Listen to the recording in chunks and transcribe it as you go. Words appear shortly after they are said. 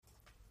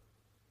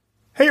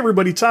Hey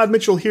everybody, Todd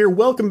Mitchell here.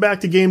 Welcome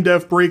back to Game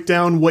Dev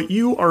Breakdown. What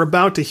you are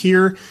about to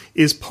hear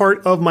is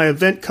part of my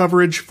event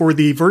coverage for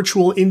the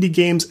Virtual Indie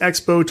Games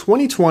Expo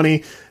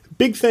 2020.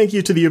 Big thank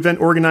you to the event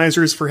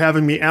organizers for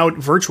having me out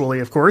virtually,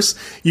 of course.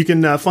 You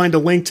can find a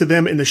link to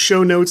them in the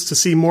show notes to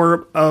see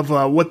more of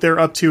what they're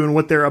up to and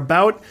what they're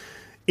about.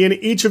 In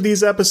each of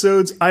these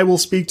episodes, I will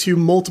speak to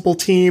multiple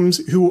teams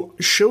who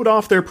showed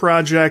off their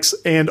projects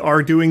and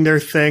are doing their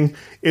thing.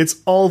 It's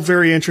all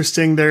very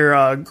interesting.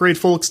 They're great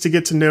folks to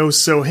get to know,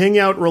 so hang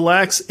out,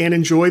 relax, and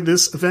enjoy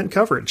this event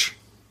coverage.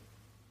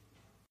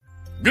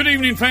 Good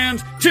evening,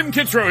 fans. Tim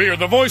Kitzrow here,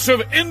 the voice of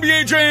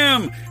NBA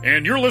Jam,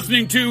 and you're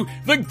listening to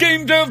the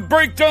Game Dev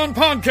Breakdown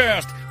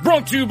Podcast,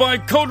 brought to you by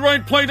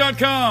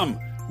CodeWritePlay.com.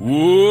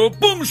 Whoa,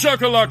 boom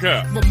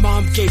shakalaka! My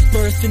mom gave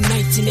birth in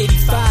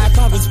 1985.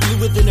 I was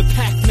bluer than a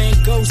Pac-Man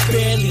ghost,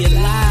 barely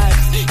alive.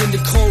 In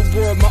the Cold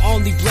War, my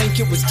only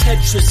blanket was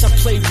Tetris. I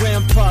played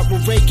Rampart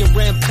with Reagan,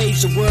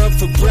 rampage the world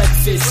for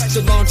breakfast. The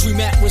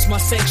laundromat was my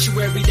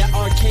sanctuary, that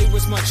arcade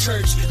was my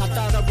church. I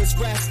thought I was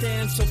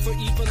Rastan, so for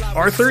evil I was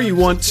Arthur, you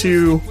want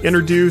to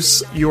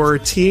introduce your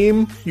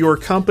team, your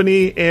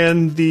company,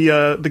 and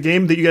the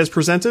game that you guys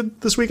presented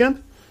this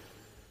weekend?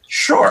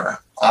 Sure.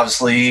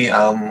 Obviously,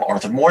 I'm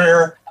Arthur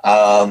Moyer.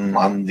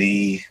 I'm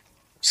the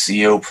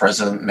CEO,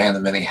 president, man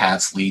of many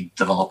hats, lead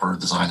developer,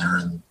 designer,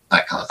 and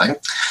that kind of thing.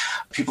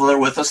 People that are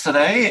with us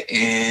today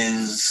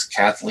is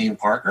Kathleen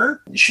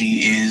Parker. She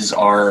is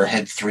our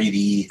head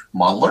 3D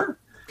modeler.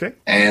 Okay.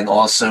 And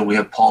also we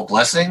have Paul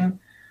Blessing,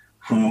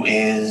 who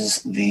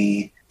is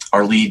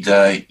our lead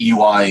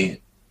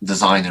UI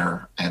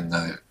designer and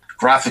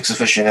graphics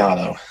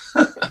aficionado.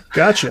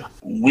 Gotcha.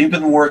 We've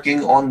been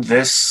working on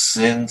this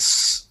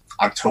since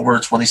October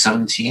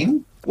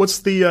 2017. What's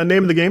the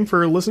name of the game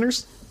for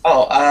listeners?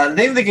 The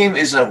name of the game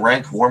is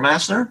Rank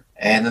Warmaster,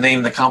 and the name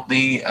of the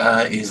company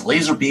is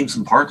Laser Beams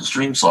and Particle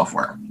Stream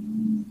Software.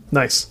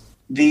 Nice.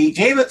 The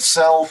game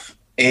itself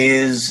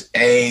is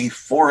a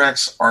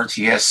 4X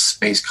RTS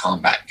space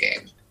combat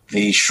game.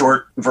 The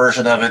short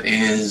version of it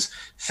is,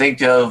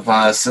 think of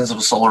Sins of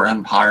a Solar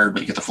Empire,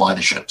 but you get to fly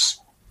the ships.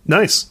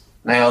 Nice.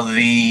 Now,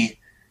 the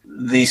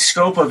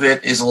scope of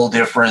it is a little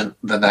different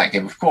than that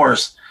game, of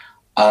course,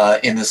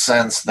 in the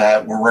sense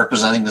that we're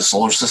representing the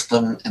solar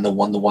system in the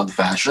one-to-one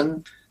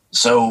fashion.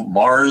 So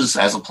Mars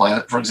as a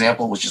planet, for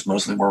example, which is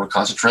mostly where we're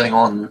concentrating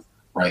on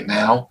right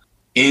now,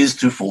 is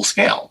to full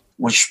scale,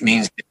 which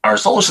means our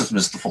solar system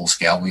is to full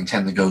scale. We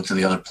intend to go to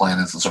the other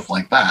planets and stuff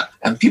like that.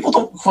 And people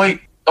don't quite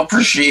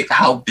appreciate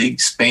how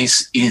big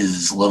space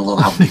is, let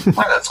alone how big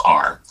planets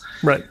are.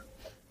 Right.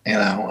 You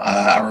know,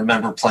 I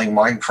remember playing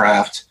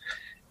Minecraft,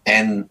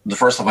 and the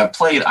first time I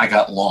played, I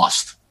got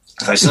lost.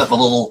 Because I set up a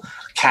little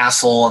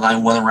castle, and I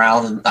went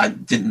around, and I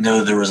didn't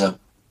know there was a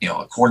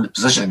coordinate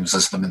positioning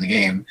system in the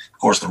game. Of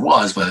course there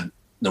was, but I didn't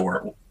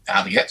know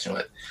how to get to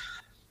it.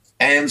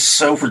 And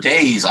so for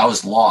days, I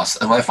was lost.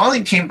 And when I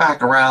finally came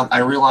back around, I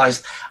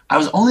realized I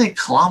was only a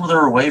kilometer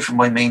away from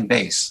my main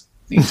base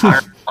the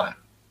entire time.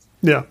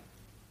 Yeah.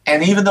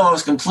 And even though I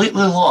was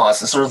completely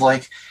lost, it's sort of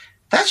like,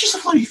 that's just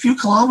a few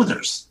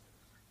kilometers.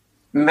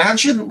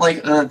 Imagine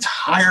like an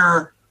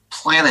entire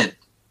planet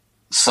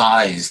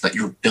size that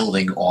you're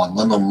building on,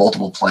 let alone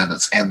multiple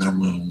planets and their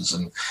moons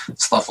and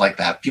stuff like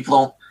that. People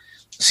don't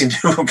seem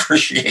to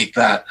appreciate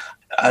that.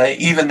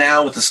 Even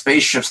now with the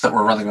spaceships that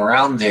we're running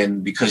around in,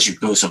 because you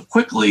go so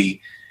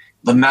quickly,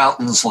 the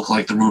mountains look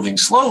like they're moving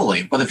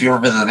slowly. But if you've ever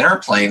been in an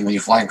airplane, when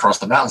you're flying across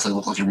the mountains, they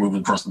look like you're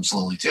moving across them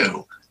slowly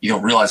too. You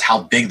don't realize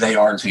how big they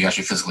are until you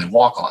actually physically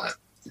walk on it.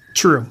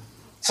 True.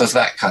 So it's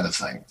that kind of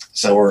thing.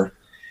 So we're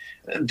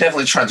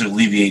definitely trying to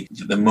alleviate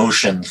the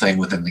motion thing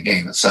within the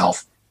game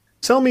itself.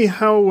 Tell me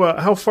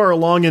how far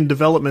along in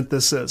development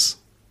this is.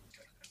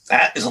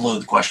 That is a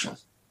loaded question.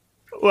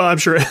 Well, I'm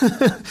sure.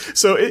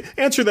 So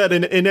answer that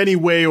in any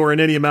way or in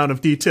any amount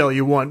of detail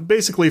you want.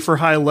 Basically, for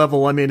high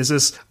level, I mean, is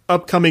this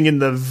upcoming in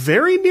the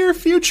very near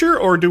future,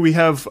 or do we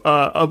have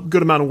a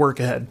good amount of work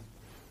ahead?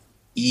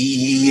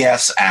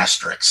 Yes,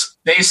 asterisks.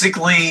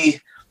 Basically,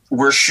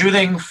 we're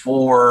shooting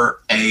for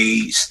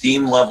a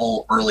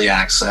Steam-level early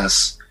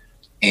access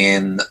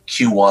in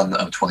Q1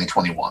 of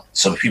 2021,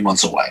 so a few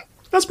months away.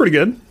 That's pretty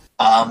good.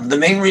 The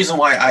main reason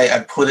why I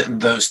put it in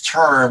those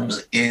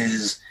terms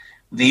is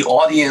the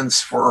audience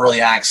for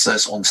early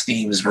access on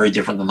Steam is very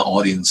different than the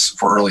audience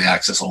for early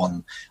access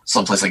on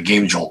someplace like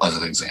GameJolt, as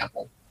an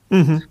example.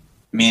 Mm-hmm.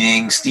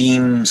 Meaning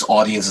Steam's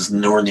audience is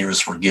nowhere near as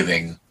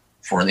forgiving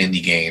for an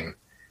indie game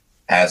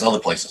as other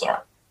places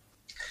are.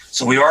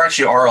 So we are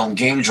on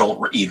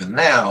GameJolt even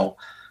now,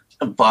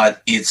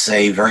 but it's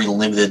a very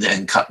limited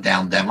and cut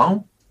down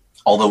demo.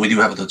 Although we do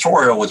have a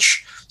tutorial,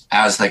 which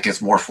as that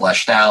gets more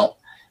fleshed out,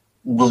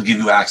 will give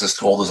you access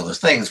to all those other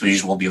things, but you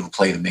just won't be able to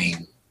play the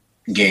main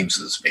game,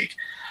 so to speak.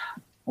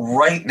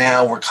 Right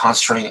now, we're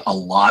concentrating a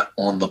lot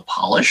on the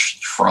polish,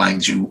 trying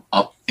to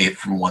up it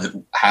from what it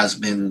has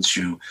been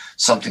to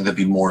something that'd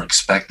be more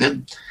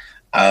expected.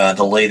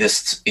 The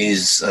latest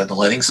is the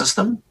lighting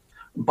system,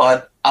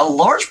 but a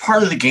large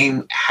part of the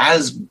game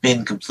has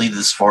been completed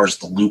as far as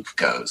the loop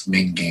goes, the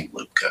main game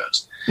loop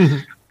goes. Mm-hmm.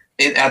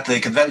 at the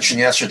convention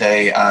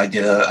yesterday, I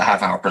did a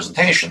half-hour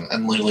presentation,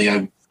 and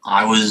literally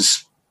I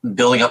was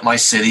building up my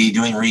city,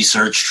 doing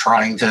research,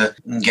 trying to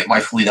get my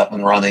fleet up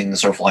and running,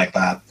 sort of like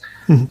that.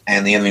 Mm-hmm.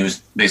 And the enemy was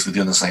basically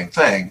doing the same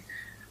thing.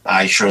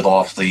 I showed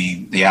off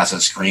the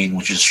asset screen,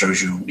 which just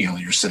shows you,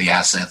 your city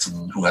assets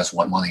and who has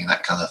what money and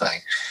that kind of thing.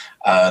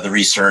 The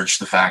research,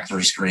 the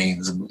factory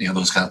screens, and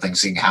those kind of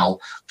things, seeing how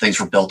things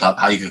were built up,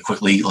 how you could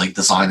quickly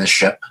design a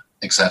ship,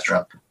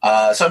 etc.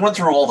 So I went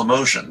through all the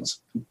motions.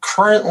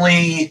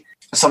 Currently,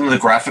 some of the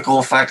graphical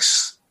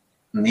effects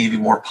need to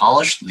be more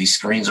polished. These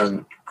screens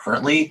are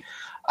currently.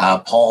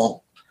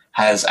 Paul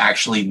has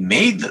actually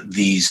made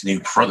these new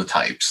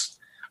prototypes.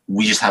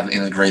 We just haven't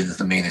integrated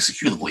the main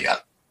executable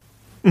yet.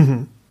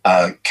 Mm-hmm.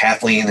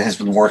 Kathleen has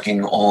been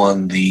working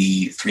on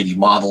the 3D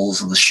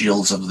models and the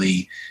shields of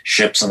the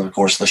ships, and of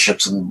course the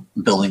ships and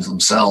buildings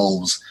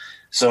themselves.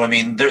 So,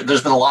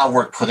 there's been a lot of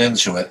work put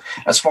into it.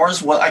 As far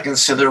as what I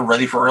consider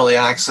ready for early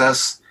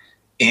access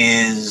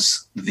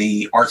is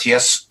the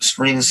RTS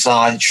screen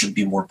side should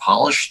be more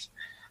polished.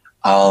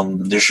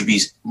 There should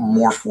be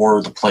more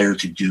for the player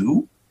to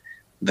do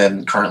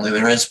than currently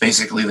there is.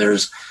 Basically,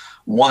 there's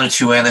 1 or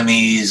 2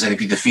 enemies, and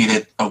if you defeat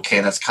it, okay,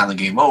 that's kind of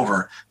game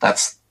over.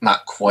 That's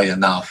not quite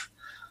enough.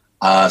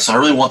 So I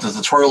really want the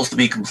tutorials to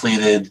be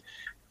completed,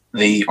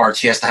 the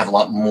RTS to have a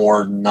lot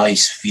more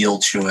nice feel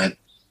to it,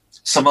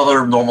 some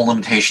other normal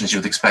limitations you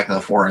would expect in a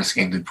 4X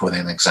game to put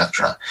in,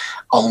 etc.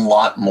 A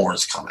lot more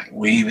is coming.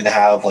 We even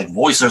have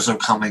voices are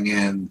coming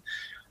in.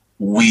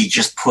 We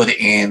just put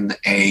in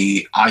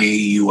a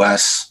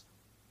IAUS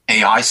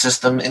AI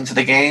system into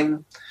the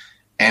game.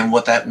 And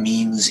what that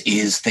means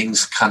is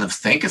things kind of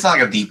think. It's not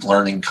like a deep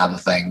learning kind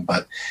of thing,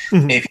 but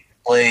if you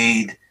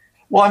played...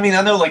 Well,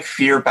 I know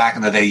Fear back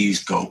in the day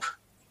used GOAP,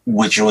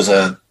 which was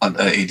a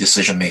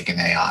decision-making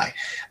AI.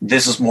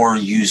 This is more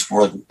used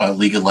for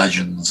League of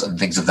Legends and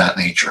things of that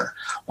nature,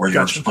 where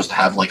you're supposed to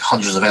have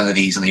hundreds of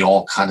entities and they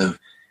all kind of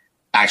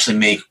actually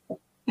make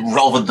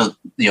relevant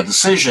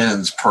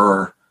decisions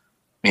per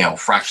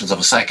fractions of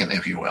a second,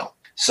 if you will.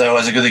 So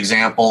as a good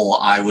example,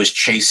 I was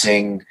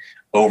chasing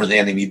over the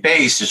enemy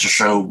base just to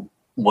show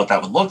what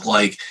that would look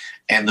like,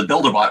 and the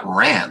builder bot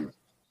ran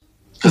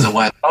because it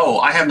went, "Oh,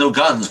 I have no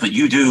guns, but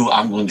you do.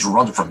 I'm going to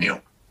run from you."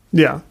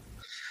 Yeah.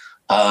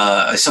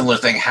 A similar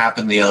thing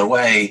happened the other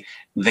way.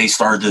 They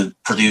started to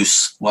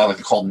produce what I like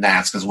to call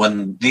gnats, because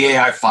when the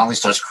AI finally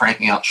starts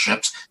cranking out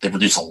ships, they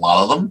produce a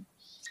lot of them.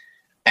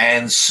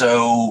 And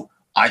so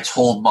I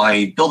told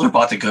my builder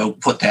bot to go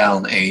put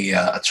down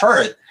a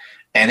turret,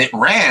 and it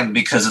ran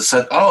because it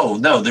said, "Oh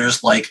no,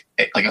 there's like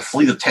a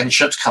fleet of 10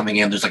 ships coming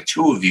in. There's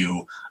 2 of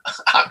you.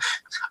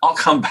 I'll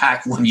come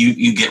back when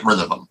you get rid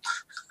of them."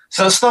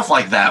 So stuff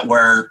like that,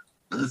 where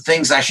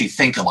things actually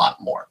think a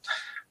lot more.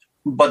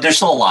 But there's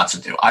still a lot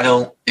to do. I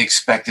don't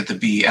expect it to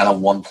be at a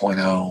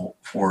 1.0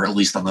 for at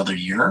least another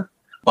year.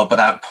 But by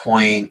that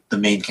point, the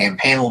main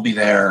campaign will be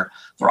there.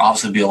 There'll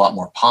obviously be a lot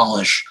more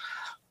polish.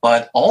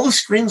 But all the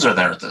screens are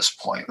there at this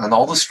point. And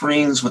all the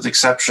screens, with the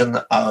exception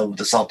of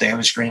the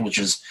self-damage screen, which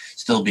is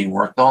still being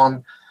worked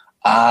on,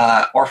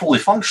 are fully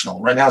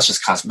functional. Right now it's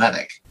just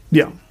cosmetic.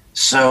 Yeah.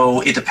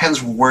 So it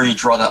depends where you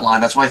draw that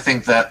line. That's why I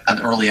think that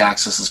an early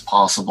access is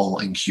possible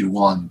in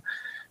Q1.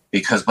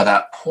 Because by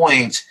that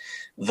point,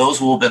 those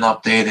will have been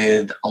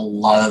updated. A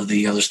lot of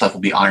the other stuff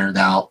will be ironed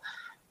out.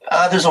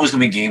 There's always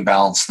going to be game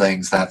balance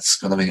things. That's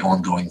going to be an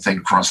ongoing thing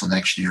across the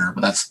next year.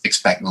 But that's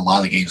expecting a lot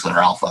of the games that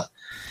are alpha.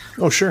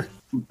 Oh, sure.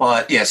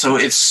 But yeah, so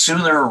it's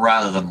sooner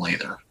rather than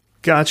later.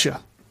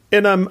 Gotcha.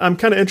 And I'm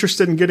kind of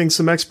interested in getting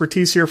some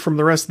expertise here from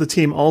the rest of the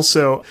team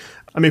also.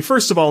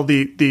 First of all,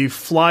 the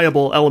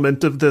flyable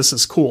element of this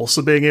is cool.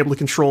 So being able to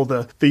control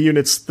the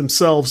units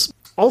themselves.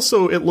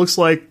 Also, it looks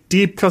like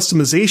deep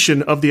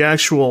customization of the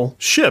actual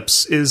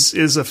ships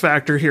is a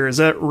factor here. Is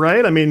that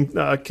right?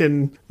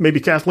 Can maybe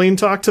Kathleen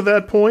talk to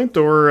that point,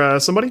 or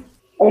somebody?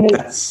 I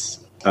was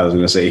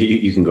going to say,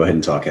 you can go ahead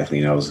and talk,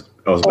 Kathleen. I was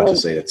about to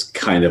say it's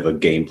kind of a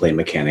gameplay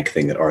mechanic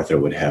thing that Arthur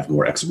would have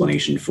more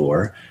explanation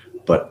for,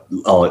 but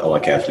I'll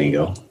let Kathleen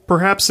go.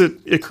 Perhaps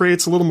it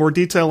creates a little more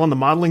detail on the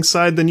modeling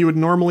side than you would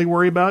normally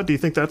worry about. Do you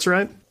think that's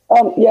right?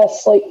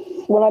 Yes.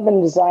 When I've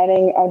been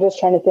designing, I'm just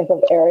trying to think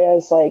of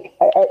areas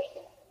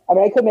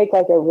I could make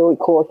a really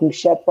cool looking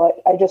ship,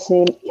 but I just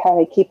need to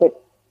kind of keep it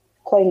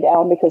plain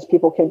down because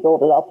people can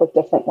build it up with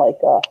different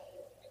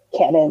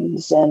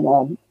cannons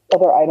and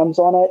other items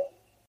on it.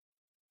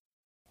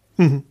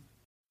 Mm-hmm.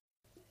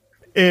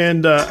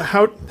 And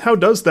how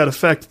does that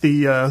affect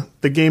the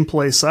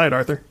gameplay side,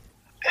 Arthur?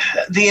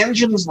 The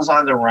engine is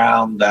designed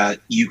around that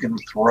you can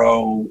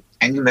throw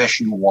any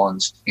mesh you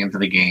want into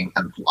the game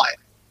and fly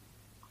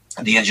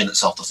it. The engine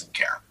itself doesn't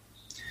care.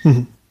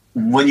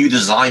 Mm-hmm. When you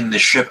design the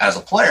ship as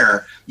a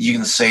player, you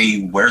can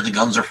say where the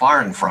guns are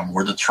firing from,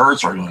 where the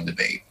turrets are going to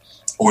be,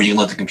 or you can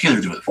let the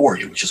computer do it for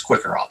you, which is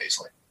quicker,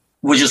 obviously.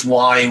 Which is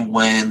why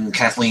when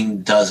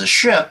Kathleen does a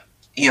ship,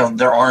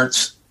 there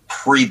aren't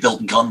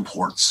pre-built gun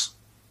ports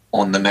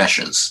on the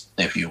meshes,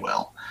 if you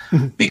will,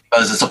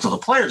 because it's up to the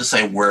player to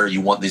say where you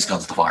want these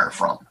guns to fire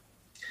from.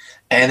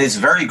 And it's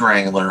very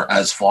granular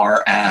as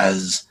far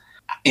as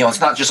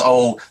It's not just,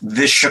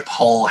 this ship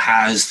hull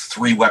has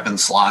 3 weapon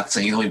slots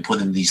and you only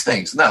put in these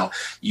things. No,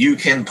 you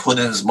can put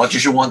in as much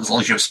as you want as long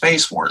as you have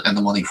space for it and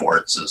the money for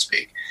it, so to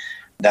speak.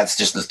 That's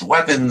just the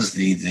weapons,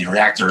 the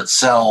reactor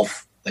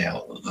itself,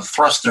 the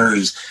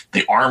thrusters,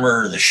 the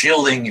armor, the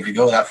shielding, if you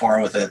go that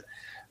far with it.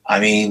 I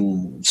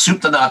mean,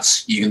 soup to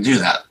nuts, you can do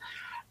that.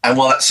 And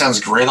while that sounds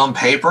great on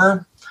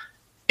paper,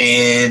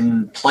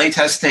 in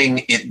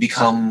playtesting, it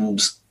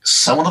becomes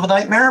somewhat of a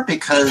nightmare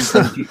because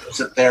then people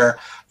sit there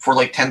for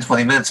like 10,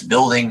 20 minutes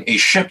building a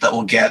ship that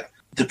will get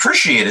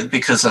depreciated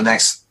because the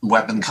next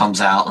weapon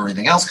comes out or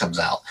anything else comes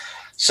out.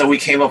 So we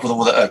came up with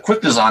a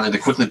quick designer to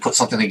quickly put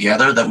something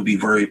together that would be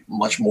very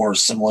much more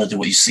similar to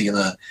what you see in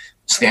a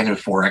standard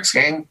 4X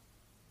game.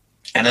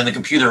 And then the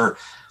computer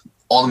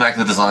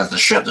automatically designs the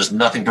ship. There's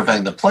nothing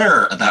preventing the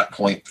player at that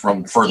point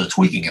from further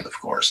tweaking it, of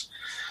course.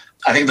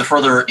 I think the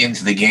further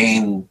into the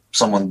game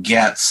someone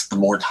gets, the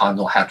more time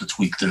they'll have to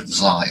tweak their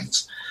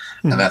designs.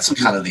 And that's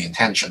kind of the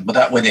intention. But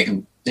that way they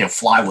can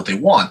fly what they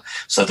want.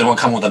 So if they want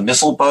to come with a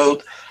missile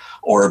boat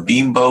or a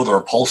beam boat or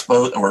a pulse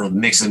boat or a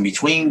mix in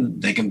between,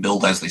 they can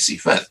build as they see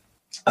fit.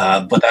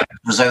 But that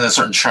presented a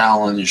certain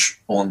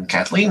challenge on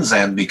Kathleen's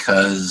end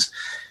because,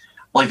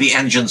 like the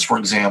engines, for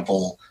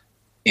example,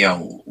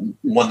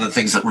 one of the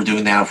things that we're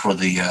doing now for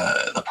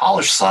the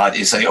polished side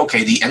is say,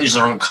 okay, the engines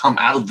are going to come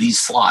out of these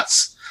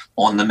slots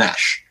on the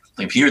mesh.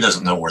 The computer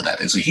doesn't know where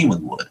that is. A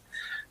human would.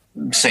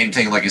 Same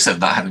thing, like I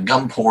said, not having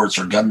gun ports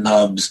or gun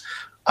nubs.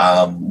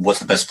 What's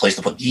the best place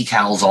to put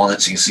decals on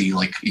it so you can see,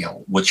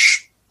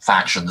 which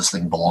faction this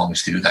thing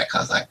belongs to, that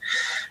kind of thing.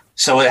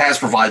 So it has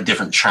provided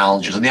different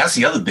challenges. And that's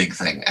the other big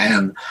thing.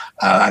 And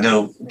I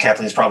know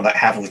Kathleen's probably not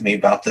happy with me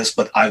about this,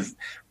 but I've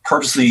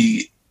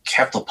purposely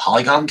kept the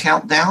polygon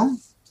count down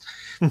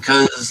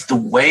because the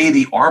way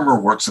the armor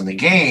works in the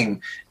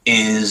game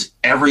is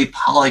every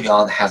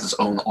polygon has its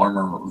own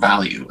armor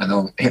value and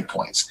own hit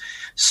points.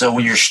 So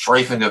when you're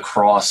strafing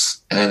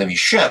across an enemy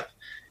ship,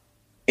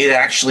 it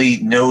actually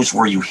knows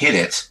where you hit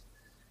it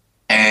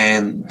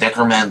and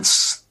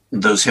decrements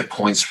those hit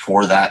points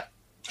for that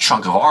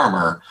chunk of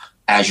armor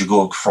as you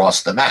go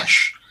across the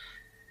mesh.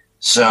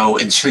 So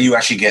until you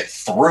actually get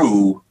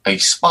through a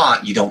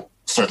spot, you don't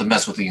start to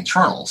mess with the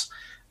internals.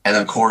 And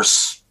of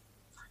course,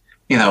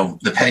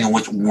 depending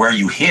on where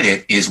you hit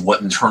it is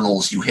what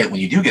internals you hit when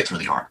you do get through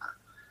the armor.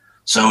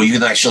 So you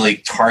can actually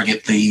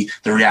target the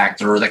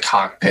reactor or the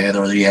cockpit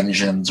or the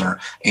engines or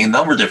a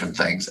number of different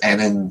things.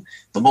 And in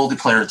the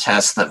multiplayer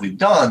tests that we've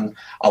done,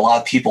 a lot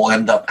of people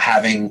end up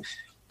having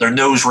their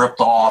nose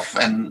ripped off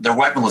and they're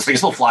weaponless. They can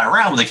still fly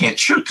around, but they can't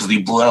shoot because they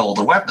blew out all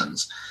their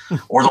weapons.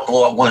 Or they'll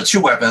blow out 1 or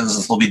 2 weapons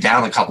and they'll be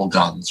down a couple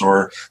guns.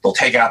 Or they'll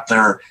take out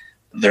their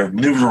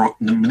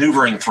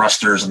maneuvering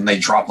thrusters and they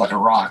drop like a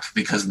rock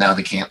because now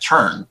they can't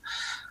turn.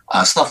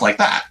 Stuff like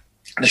that.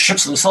 The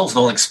ships themselves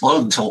don't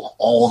explode until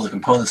all the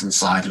components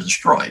inside are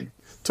destroyed.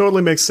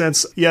 Totally makes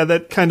sense. Yeah,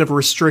 that kind of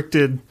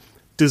restricted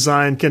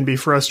design can be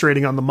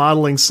frustrating on the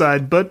modeling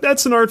side, but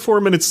that's an art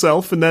form in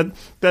itself, and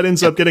that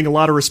ends up getting a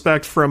lot of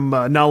respect from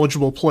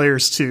knowledgeable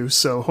players too,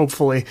 so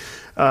hopefully.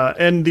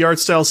 And the art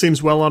style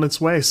seems well on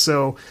its way.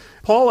 So,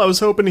 Paul, I was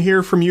hoping to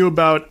hear from you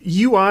about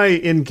UI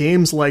in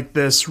games like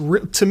this.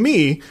 To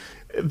me,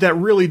 that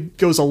really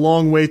goes a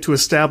long way to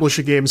establish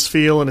a game's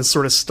feel and its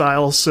sort of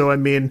style. So, I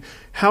mean,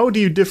 how do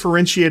you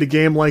differentiate a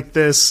game like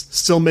this,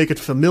 still make it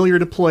familiar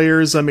to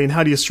players? I mean,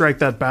 how do you strike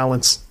that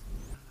balance?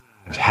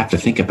 I'd have to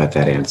think about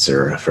that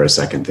answer for a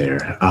second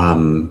there.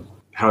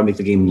 How I make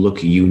the game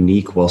look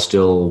unique while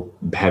still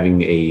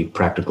having a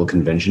practical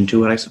convention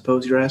to it, I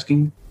suppose you're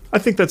asking? I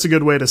think that's a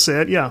good way to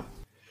say it, yeah.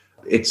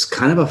 It's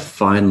kind of a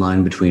fine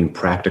line between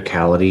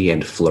practicality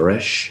and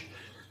flourish.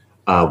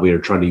 We are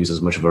trying to use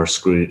as much of our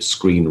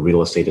screen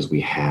real estate as we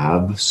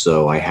have.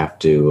 So I have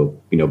to,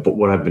 but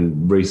what I've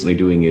been recently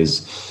doing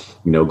is,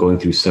 going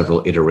through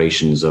several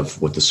iterations of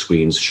what the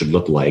screens should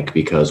look like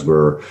because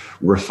we're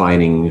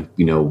refining,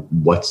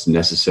 what's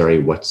necessary,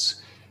 what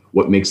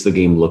makes the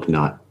game look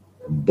not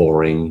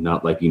boring,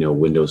 not like,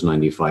 Windows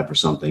 95 or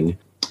something.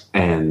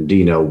 And,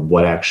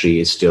 what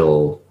actually is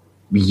still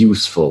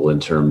useful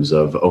in terms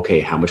of, okay,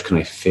 how much can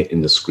I fit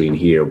in the screen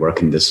here? Where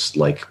can this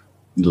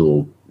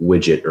little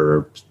widget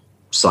or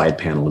side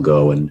panel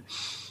go and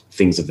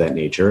things of that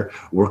nature.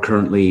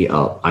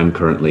 I'm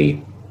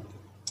currently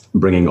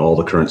bringing all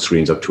the current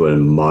screens up to a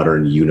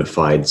modern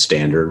unified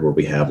standard where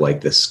we have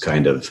this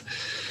kind of,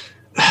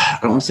 I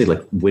don't want to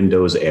say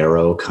Windows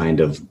Aero kind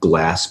of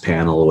glass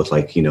panel with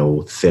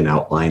thin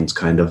outlines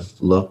kind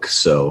of look.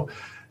 So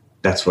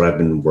that's what I've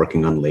been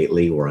working on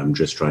lately, where I'm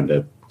just trying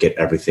to get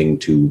everything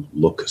to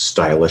look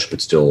stylish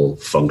but still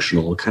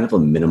functional, kind of a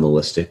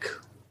minimalistic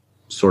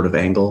sort of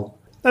angle.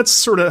 That's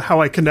sort of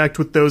how I connect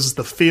with those,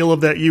 the feel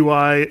of that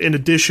UI, in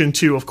addition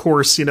to, of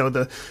course,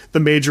 the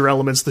major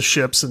elements, the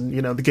ships and,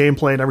 the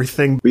gameplay and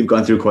everything. We've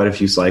gone through quite a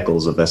few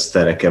cycles of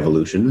aesthetic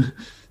evolution.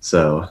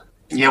 So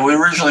Yeah, we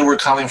originally were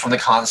coming from the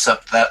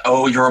concept that,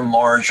 you're a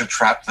Mars, you're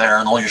trapped there,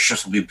 and all your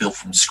ships will be built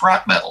from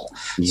scrap metal.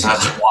 Yeah. So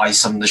that's why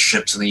some of the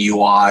ships in the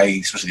UI,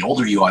 especially the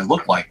older UI,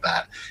 look like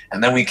that.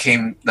 And then we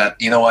came that,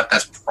 you know what,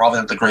 that's probably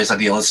not the greatest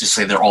idea. Let's just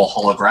say they're all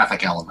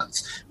holographic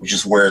elements, which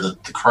is where the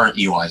current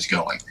UI is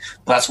going.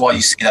 But that's why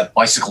you see that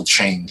bicycle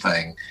chain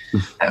thing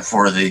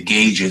for the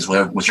gauges,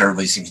 which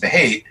everybody seems to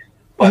hate.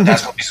 But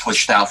that's going to be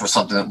switched out for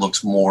something that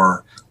looks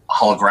more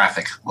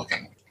holographic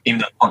looking.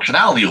 Even the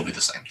functionality will be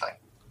the same thing.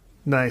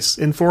 Nice.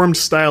 Informed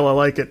style, I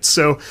like it.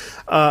 So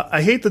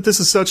I hate that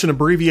this is such an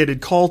abbreviated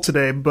call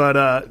today,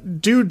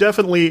 but do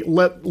definitely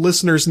let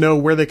listeners know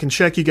where they can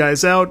check you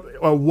guys out,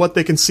 what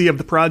they can see of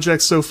the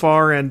project so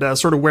far, and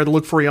sort of where to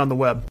look for you on the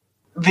web.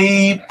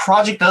 The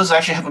project does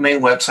actually have a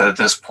main website at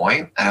this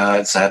point.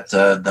 It's at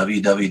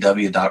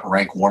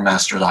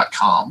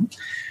www.rankwarmaster.com.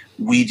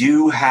 We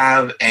do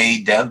have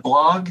a dev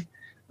blog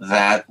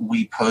that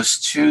we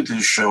post to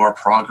show our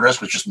progress,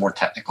 which is more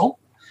technical.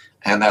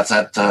 And that's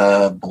at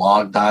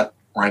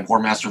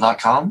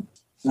blog.rankwarmaster.com.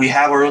 We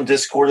have our own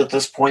Discord at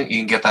this point. You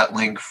can get that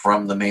link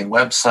from the main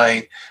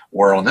website.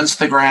 We're on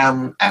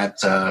Instagram at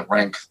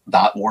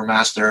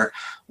rank.warmaster.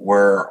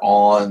 We're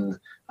on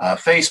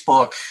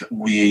Facebook.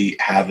 We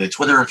have a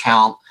Twitter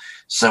account.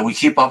 So we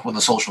keep up with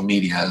the social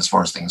media as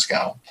far as things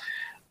go.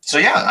 So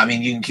yeah, I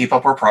mean, you can keep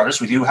up our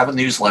progress. We do have a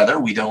newsletter.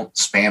 We don't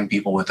spam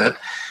people with it.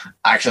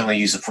 I actually only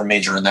use it for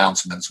major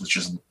announcements, which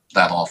isn't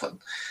that often.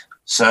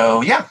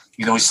 So yeah,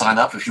 you can always sign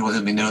up if you want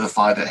to be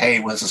notified that, hey,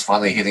 when this is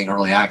finally hitting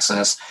early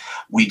access.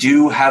 We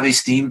do have a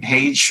Steam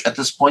page at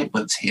this point,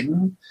 but it's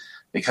hidden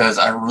because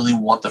I really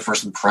want the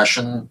first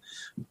impression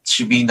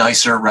to be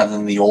nicer rather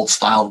than the old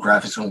style of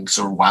graphics going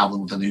sort of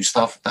wild with the new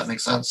stuff, if that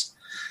makes sense.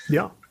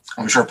 Yeah.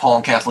 I'm sure Paul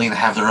and Kathleen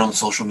have their own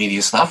social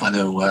media stuff. I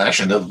know,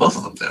 actually, I know both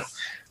of them do.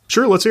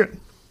 Sure, let's hear it.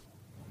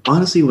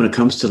 Honestly, when it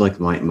comes to like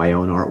my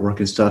own artwork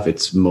and stuff,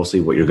 it's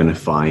mostly what you're going to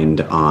find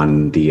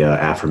on the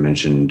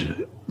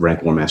aforementioned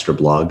Rank War Master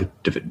blog,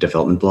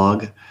 development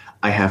blog.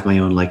 I have my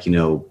own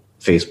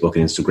Facebook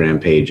and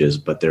Instagram pages,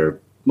 but they're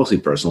mostly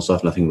personal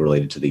stuff, nothing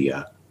related to the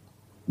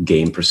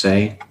game per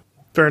se.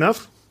 Fair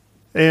enough.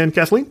 And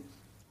Kathleen?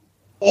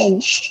 I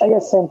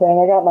guess same thing.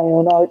 I got my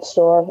own art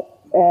store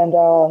and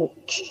art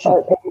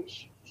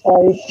page.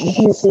 You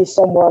can see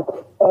some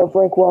work of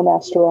Rank War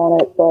Master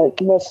on it,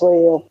 but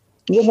mostly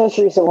the most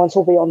recent ones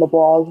will be on the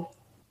blog.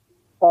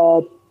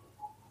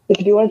 If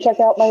you do want to check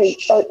out my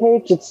art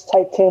page, it's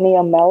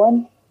Titanium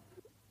Melon.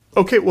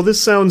 Okay, well, this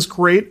sounds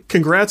great.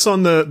 Congrats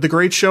on the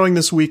great showing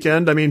this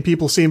weekend. I mean,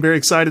 people seem very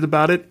excited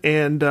about it,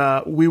 and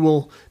we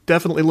will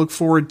definitely look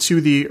forward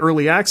to the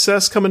early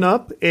access coming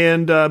up,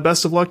 and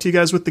best of luck to you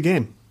guys with the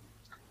game.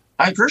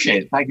 I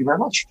appreciate it. Thank you very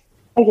much.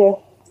 Thank you.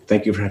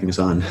 Thank you for having us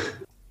on.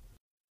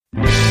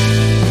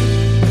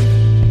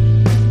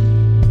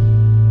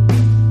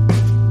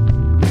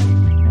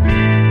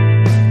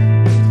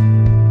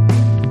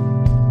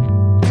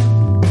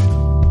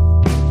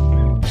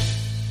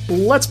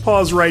 Let's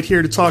pause right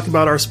here to talk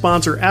about our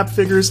sponsor,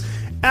 AppFigures.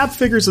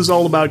 AppFigures is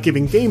all about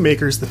giving game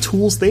makers the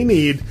tools they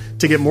need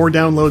to get more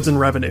downloads and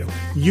revenue.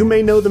 You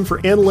may know them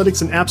for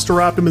analytics and App Store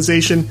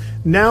optimization.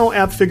 Now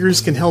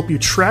AppFigures can help you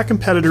track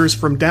competitors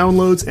from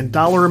downloads and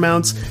dollar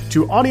amounts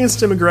to audience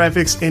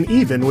demographics and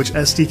even which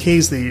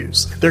SDKs they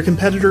use. Their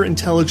competitor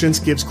intelligence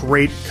gives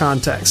great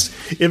context.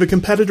 If a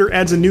competitor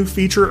adds a new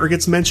feature or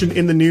gets mentioned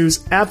in the news,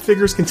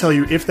 AppFigures can tell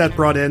you if that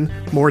brought in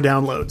more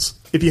downloads.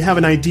 If you have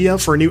an idea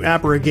for a new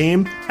app or a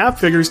game,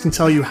 AppFigures can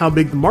tell you how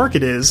big the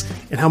market is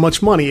and how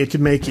much money it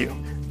could make you.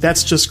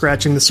 That's just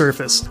scratching the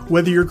surface.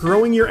 Whether you're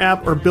growing your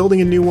app or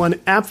building a new one,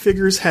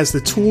 AppFigures has the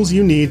tools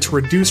you need to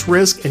reduce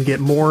risk and get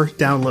more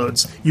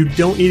downloads. You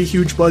don't need a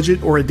huge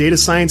budget or a data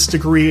science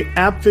degree.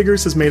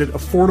 AppFigures has made it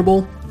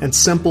affordable and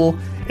simple,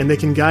 and they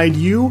can guide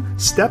you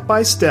step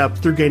by step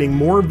through gaining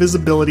more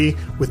visibility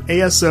with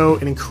ASO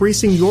and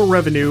increasing your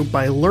revenue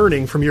by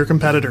learning from your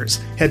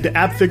competitors. Head to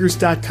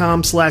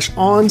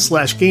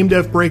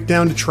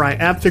appfigures.com/on/GameDevBreakdown to try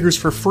AppFigures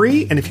for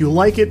free, and if you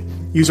like it,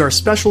 use our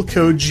special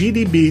code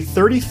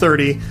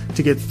GDB3030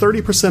 to get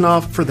 30%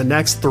 off for the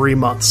next 3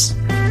 months.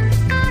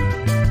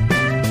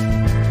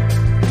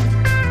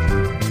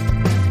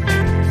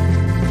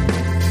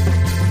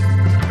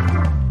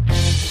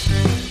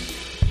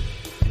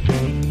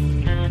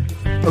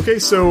 Okay,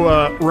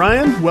 so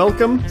Ryan,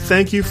 welcome.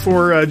 Thank you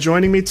for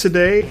joining me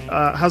today.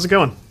 How's it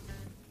going?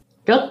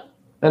 Good.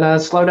 Been a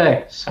slow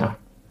day, so.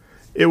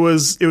 It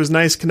was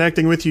nice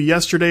connecting with you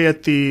yesterday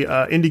at the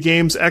Indie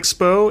Games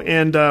Expo,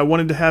 and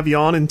wanted to have you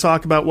on and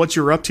talk about what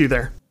you were up to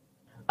there.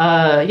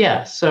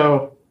 Yeah,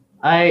 so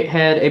I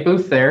had a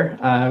booth there.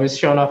 I was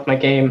showing off my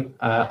game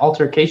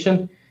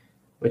Altercation,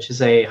 which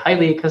is a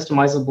highly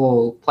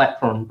customizable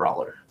platform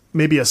brawler.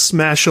 Maybe a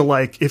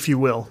Smash-alike, if you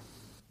will.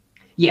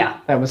 Yeah,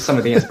 that was some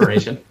of the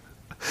inspiration.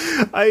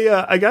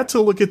 I got to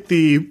look at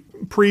the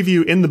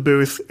preview in the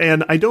booth,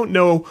 and I don't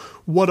know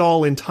what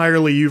all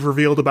entirely you've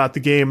revealed about the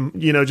game,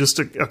 just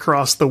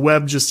across the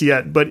web just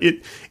yet, but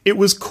it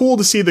was cool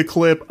to see the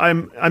clip.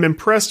 I'm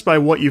impressed by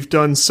what you've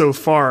done so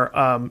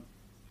far.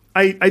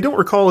 I don't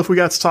recall if we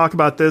got to talk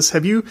about this.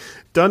 Have you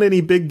done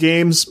any big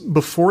games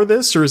before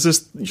this, or is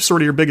this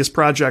sort of your biggest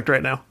project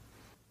right now?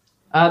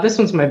 This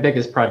one's my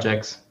biggest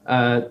project.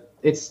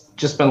 It's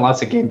just been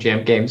lots of Game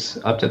Jam games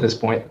up to this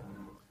point.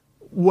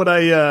 We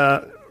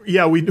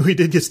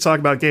did get to talk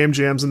about game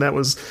jams, and that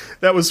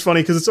was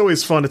funny because it's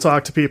always fun to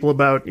talk to people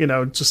about,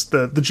 just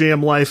the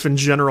jam life in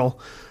general.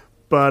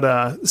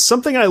 But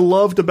something I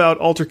loved about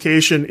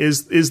Altercation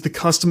is the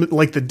custom,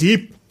 like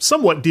the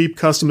somewhat deep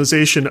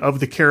customization of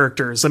the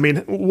characters. I mean,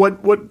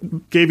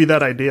 what gave you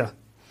that idea?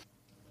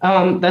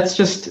 That's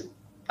just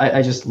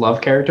I just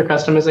love character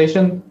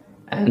customization,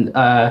 and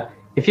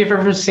if you've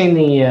ever seen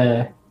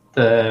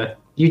the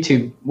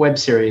YouTube web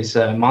series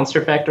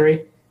Monster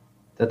Factory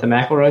that the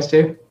McElroys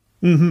do,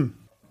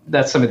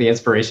 that's some of the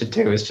inspiration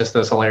too. Is just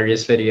those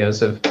hilarious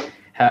videos of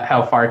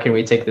how far can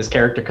we take this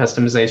character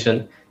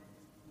customization.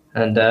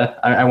 And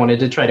I wanted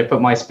to try to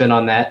put my spin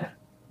on that,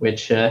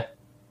 which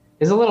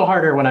is a little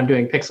harder when I'm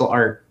doing pixel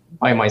art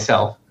by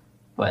myself.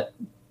 But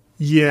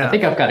I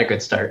think I've got a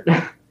good start.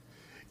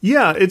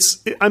 Yeah,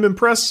 I'm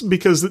impressed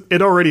because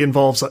it already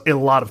involves a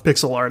lot of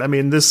pixel art. I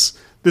mean, this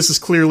is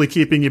clearly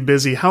keeping you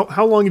busy.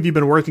 How long have you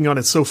been working on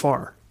it so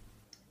far?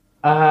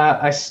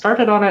 I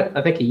started on it,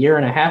 I think, 1.5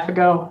 years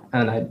ago,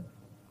 and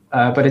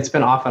but it's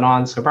been off and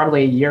on, so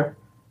probably a year,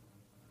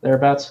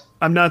 thereabouts.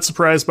 I'm not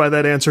surprised by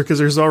that answer because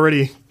there's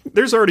already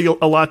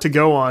a lot to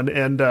go on,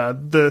 and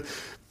the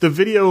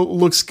video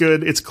looks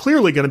good. It's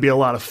clearly going to be a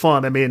lot of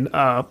fun. I mean,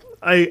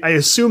 I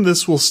assume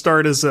this will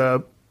start as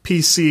a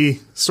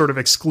PC sort of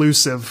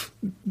exclusive.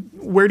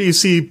 Where do you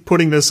see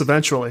putting this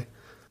eventually?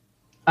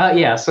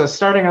 So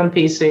starting on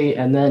PC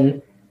and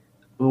then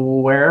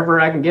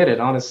wherever I can get it,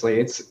 honestly.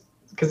 It's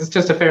because it's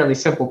just a fairly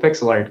simple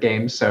pixel art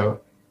game,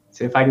 so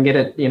if I can get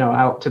it,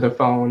 out to the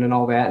phone and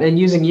all that, and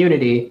using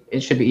Unity,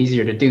 it should be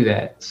easier to do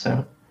that.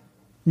 So,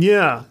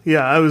 yeah,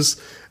 I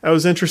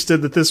was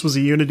interested that this was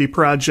a Unity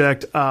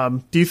project.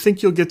 Do you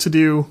think you'll get to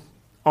do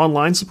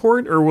online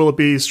support, or will it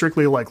be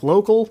strictly like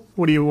local?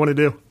 What do you want to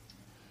do?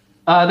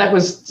 That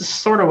was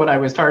sort of what I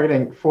was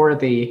targeting for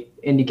the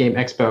Indie Game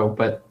Expo,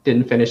 but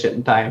didn't finish it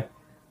in time.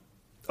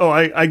 Oh,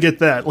 I get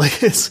that.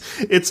 Like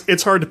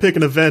it's hard to pick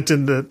an event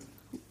in the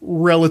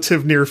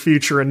relative near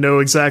future and know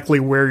exactly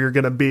where you're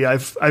going to be.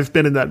 I've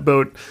been in that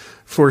boat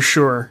for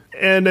sure.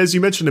 And as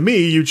you mentioned to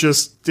me, you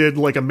just did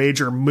like a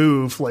major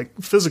move, like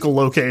physical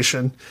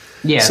location.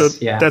 Yes, so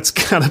that's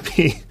gotta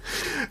be,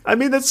 I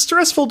mean, that's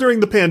stressful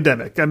during the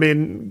pandemic. I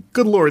mean,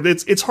 good Lord,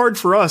 it's hard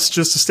for us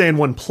just to stay in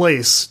one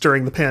place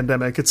during the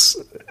pandemic. It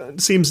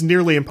seems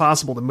nearly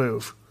impossible to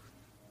move.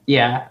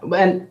 Yeah,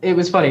 and it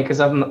was funny because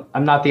I'm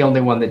not the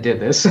only one that did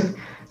this.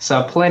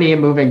 Saw plenty of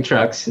moving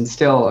trucks and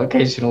still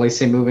occasionally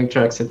see moving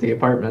trucks at the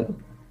apartment.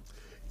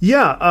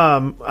 Yeah,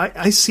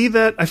 I see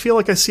that. I feel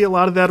like I see a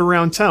lot of that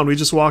around town. We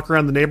just walk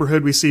around the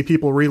neighborhood. We see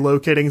people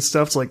relocating and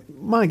stuff. It's like,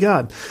 my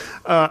God.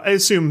 I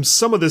assume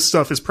some of this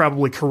stuff is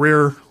probably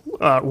career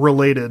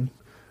related,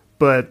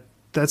 but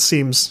that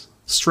seems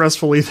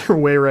stressful either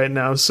way right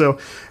now. So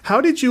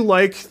how did you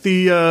like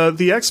the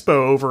expo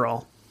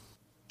overall?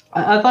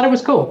 I thought it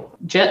was cool.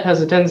 Jet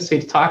has a tendency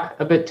to talk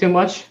a bit too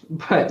much,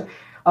 but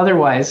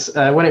otherwise,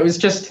 when it was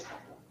just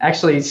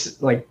actually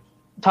like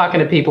talking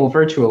to people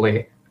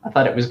virtually, I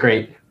thought it was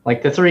great.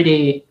 Like the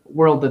 3D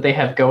world that they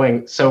have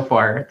going so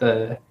far,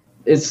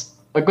 is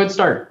a good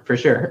start for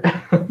sure.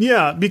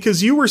 Yeah,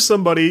 because you were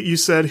somebody, you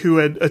said, who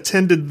had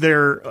attended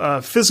their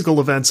physical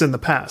events in the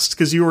past,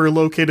 because you were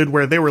located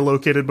where they were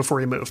located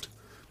before you moved.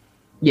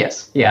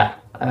 Yes, yeah.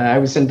 I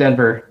was in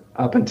Denver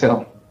up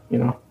until,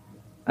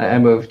 I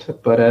moved.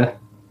 But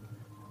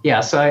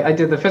so I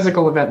did the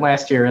physical event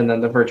last year and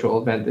then the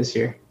virtual event this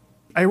year.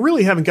 I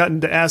really haven't gotten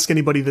to ask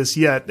anybody this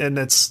yet, and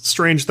it's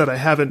strange that I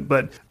haven't,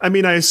 but I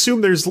mean, I assume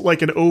there's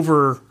like an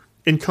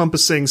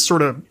over-encompassing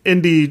sort of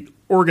indie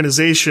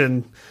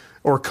organization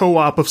or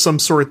co-op of some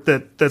sort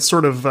that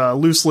sort of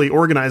loosely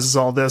organizes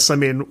all this. I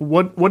mean,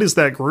 what is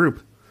that group?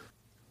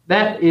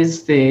 That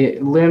is the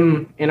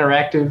Limb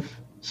Interactive,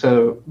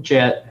 so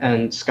Jet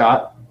and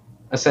Scott,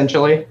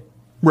 essentially.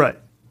 Right.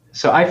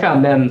 So I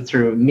found them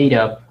through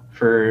Meetup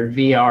for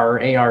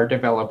VR, AR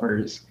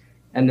developers,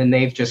 and then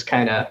they've just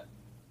kind of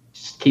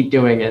just keep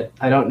doing it.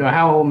 I don't know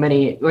how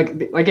many, like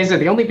I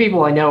said, the only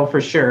people I know for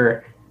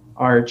sure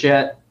are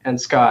Jet and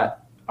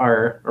Scott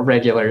are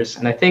regulars,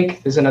 and I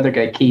think there's another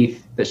guy,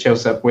 Keith, that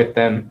shows up with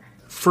them.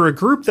 For a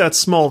group that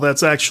small,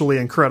 that's actually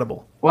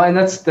incredible. Well, and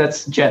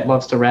that's Jet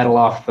loves to rattle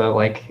off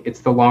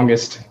it's the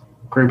longest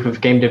group of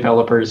game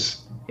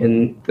developers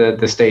in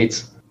the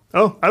States.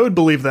 Oh, I would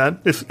believe that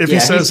if he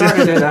says he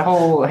started it a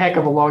whole heck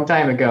of a long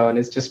time ago, and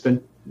it's just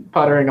been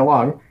puttering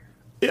along.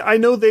 I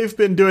know they've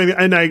been doing,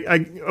 and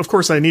I of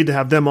course I need to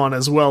have them on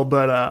as well,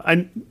 but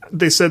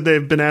they said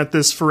they've been at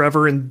this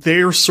forever, and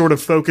they're sort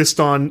of focused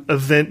on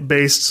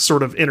event-based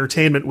sort of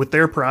entertainment with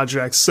their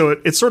projects, so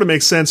it sort of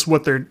makes sense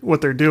what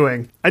they're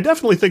doing. I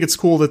definitely think it's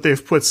cool that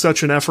they've put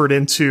such an effort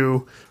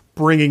into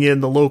bringing in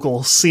the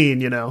local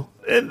scene,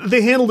 And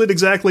they handled it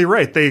exactly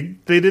right. They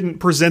didn't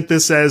present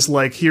this as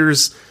like,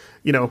 here's,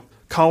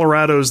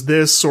 Colorado's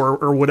this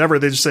or whatever.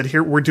 They just said,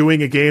 here, we're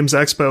doing a games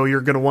expo.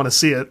 You're going to want to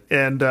see it.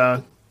 And,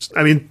 I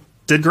mean,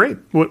 did great.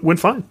 Went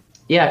fine.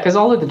 Yeah, because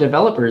all of the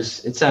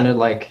developers, it sounded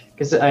like,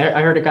 because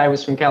I heard a guy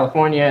was from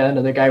California,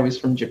 another guy was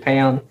from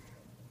Japan.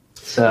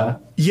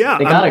 So yeah,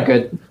 they got a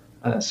good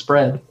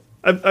spread.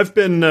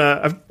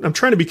 I'm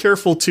trying to be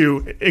careful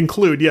to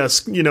include,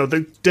 yes,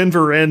 the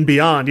Denver and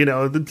beyond,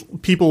 the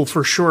people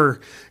for sure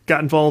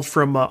got involved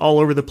from all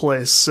over the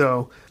place.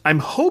 So I'm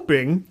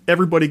hoping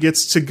everybody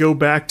gets to go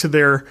back to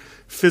their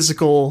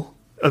physical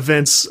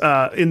events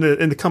in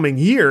the coming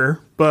year.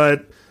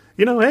 But,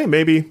 hey,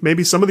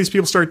 maybe some of these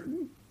people start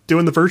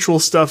doing the virtual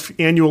stuff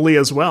annually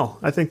as well.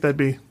 I think that'd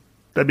be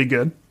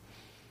good.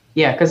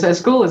 Yeah, because as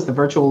cool as the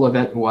virtual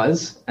event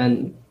was,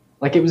 and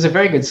like it was a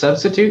very good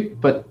substitute,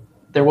 but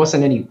there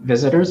wasn't any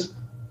visitors,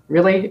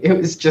 really. It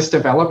was just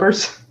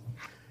developers.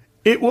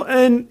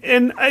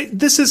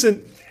 This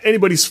isn't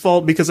anybody's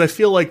fault because I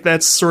feel like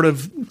that's sort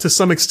of to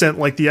some extent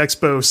like the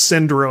Expo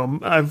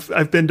syndrome.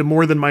 I've been to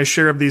more than my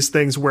share of these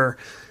things where,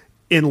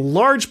 in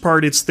large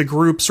part, it's the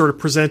group sort of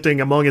presenting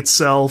among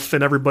itself,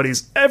 and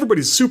everybody's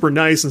super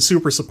nice and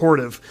super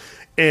supportive.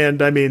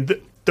 And I mean,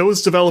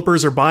 those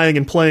developers are buying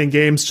and playing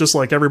games just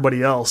like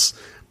everybody else.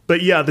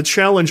 But yeah, the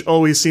challenge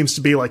always seems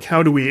to be like,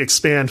 how do we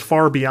expand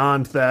far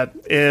beyond that?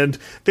 And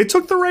they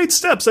took the right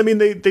steps. I mean,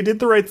 they did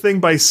the right thing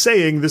by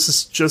saying this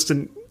is just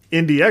an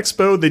indie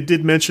expo. They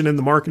did mention in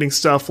the marketing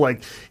stuff,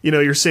 like,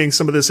 you're seeing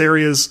some of this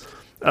area's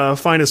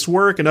finest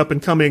work and up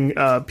and coming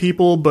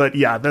people. But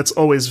yeah, that's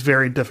always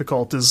very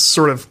difficult, is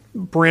sort of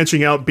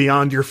branching out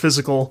beyond your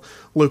physical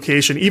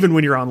location, even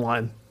when you're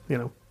online,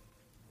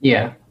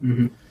 Yeah.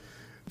 Mm-hmm.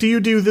 Do you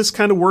do this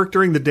kind of work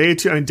during the day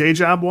too? I mean, day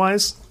job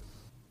wise?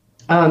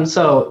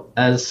 So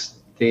as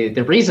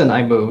the reason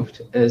I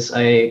moved is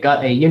I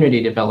got a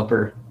Unity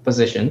developer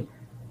position.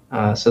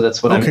 So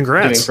that's what I'm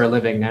doing for a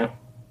living now.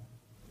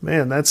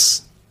 Man,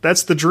 that's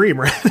the dream,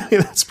 right?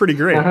 That's pretty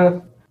great. Uh-huh.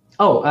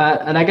 Oh,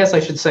 and I guess I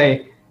should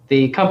say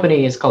the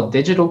company is called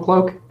Digital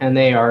Cloak, and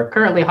they are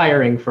currently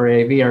hiring for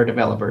a VR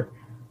developer.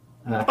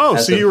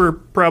 So you were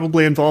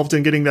probably involved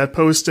in getting that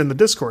post in the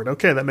Discord.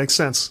 Okay, that makes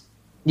sense.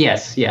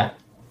 Yes, yeah.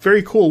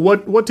 Very cool.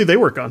 What do they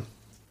work on?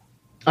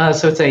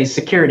 So it's a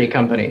security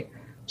company.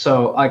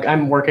 So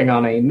I'm working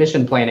on a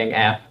mission planning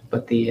app,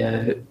 but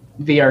the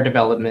VR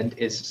development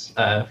is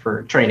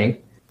for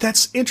training.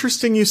 That's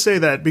interesting you say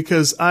that,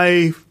 because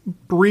I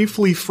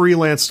briefly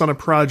freelanced on a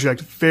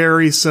project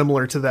very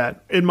similar to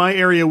that. In my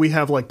area, we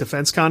have like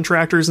defense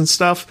contractors and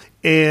stuff,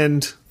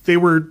 and they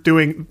were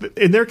doing,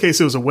 in their case,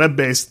 it was a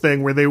web-based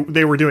thing where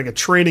they were doing a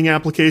training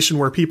application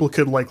where people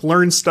could like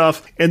learn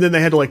stuff, and then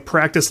they had to like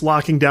practice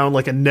locking down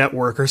like a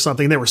network or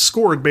something. They were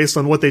scored based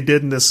on what they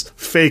did in this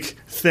fake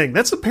thing.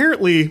 That's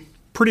apparently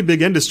pretty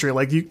big industry.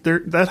 Like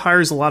that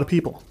hires a lot of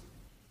people.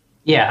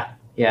 Yeah,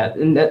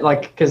 and that,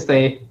 because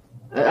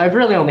I've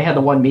really only had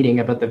the one meeting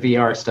about the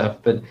VR stuff,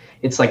 but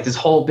it's like this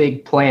whole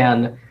big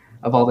plan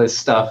of all this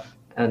stuff,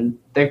 and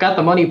they've got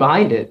the money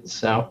behind it,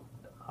 so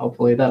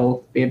hopefully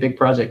that'll be a big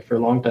project for a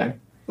long time.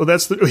 Well,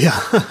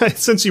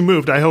 since you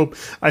moved, I hope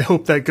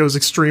that goes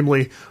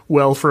extremely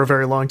well for a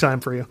very long time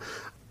for you.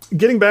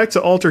 Getting back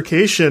to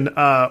Altercation,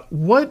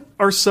 what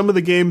are some of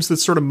the games that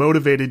sort of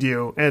motivated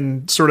you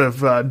and sort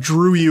of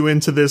drew you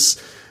into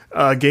this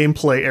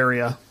gameplay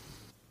area?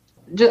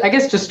 I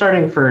guess just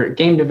starting for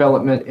game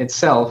development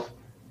itself,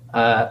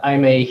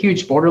 I'm a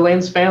huge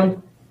Borderlands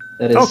fan.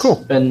 That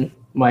has been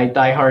my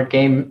diehard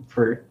game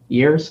for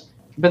years.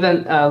 But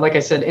then, like I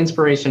said,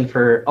 inspiration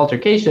for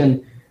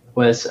Altercation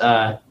was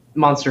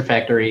Monster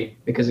Factory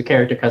because of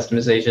character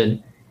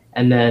customization.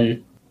 And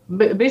then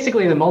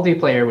basically the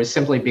multiplayer was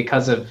simply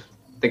because of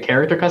the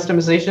character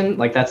customization.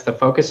 Like, that's the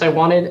focus I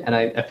wanted. And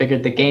I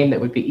figured the game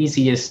that would be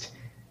easiest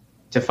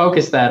to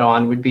focus that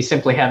on would be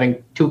simply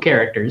having two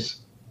characters.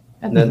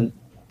 And then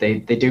they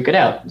duke it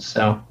out.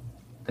 So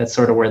that's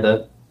sort of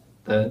where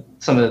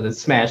some of the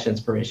Smash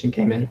inspiration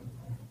came in.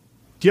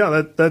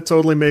 Yeah, that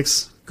totally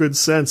makes good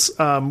sense.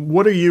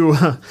 What are you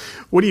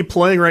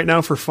playing right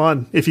now for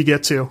fun, if you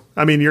get to?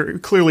 I mean,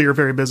 you're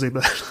very busy,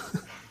 but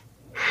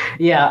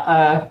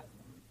yeah.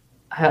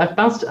 I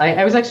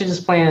was actually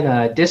just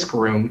playing Disc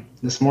Room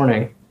this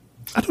morning.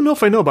 I don't know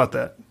if I know about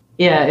that.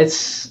 Yeah,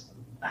 it's.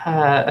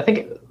 I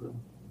think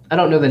I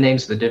don't know the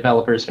names of the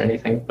developers or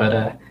anything,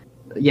 but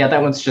yeah,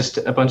 that one's just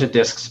a bunch of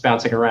discs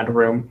bouncing around a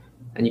room,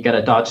 and you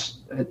gotta dodge.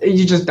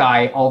 You just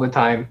die all the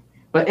time.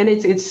 And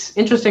it's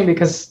interesting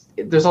because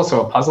there's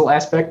also a puzzle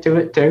aspect to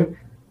it too.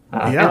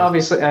 And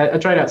obviously, I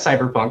tried out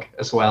Cyberpunk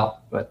as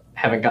well, but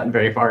haven't gotten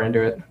very far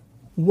into it.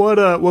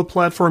 What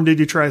platform did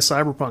you try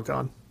Cyberpunk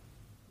on?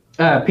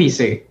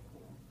 PC.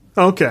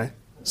 Okay,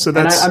 so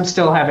that's. And I'm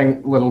still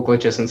having little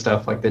glitches and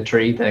stuff like the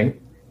tree thing.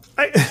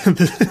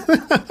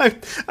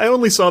 I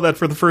only saw that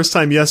for the first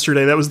time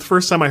yesterday. That was the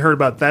first time I heard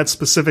about that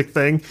specific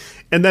thing,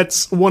 and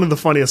that's one of the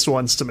funniest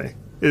ones to me.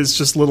 Is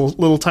just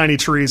little tiny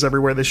trees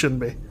everywhere they shouldn't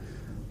be.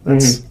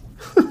 That's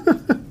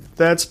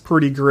that's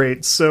pretty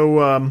great.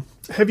 So,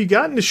 have you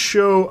gotten to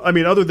show? I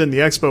mean, other than the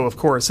expo, of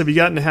course, have you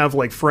gotten to have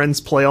like friends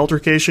play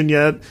Altercation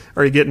yet?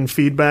 Are you getting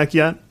feedback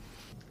yet?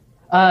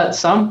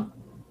 Some.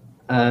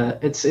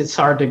 It's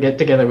hard to get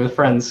together with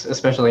friends,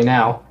 especially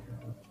now.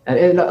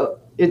 And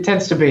it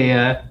tends to be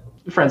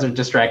friends are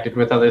distracted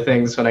with other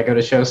things when I go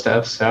to show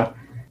stuff. So,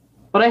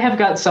 but I have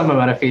got some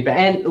amount of feedback.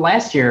 And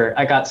last year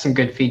I got some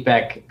good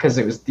feedback because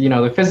it was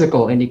the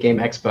physical Indie Game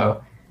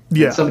Expo.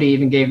 Yeah. And somebody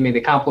even gave me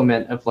the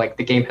compliment of like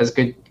the game has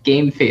good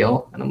game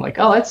feel, and I'm like,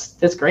 oh,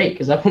 that's great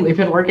because I've only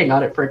been working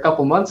on it for a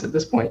couple months at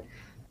this point.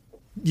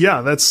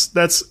 Yeah, that's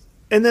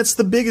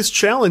the biggest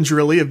challenge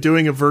really of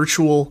doing a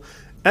virtual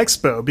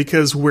expo,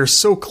 because we're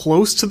so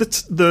close to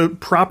the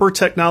proper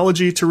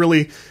technology to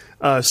really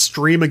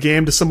stream a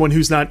game to someone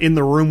who's not in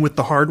the room with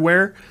the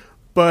hardware,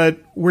 but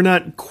we're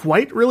not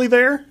quite really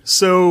there.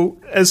 So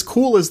as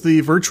cool as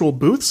the virtual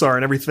booths are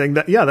and everything,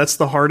 that's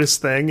the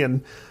hardest thing.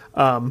 And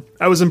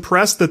I was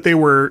impressed that they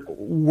were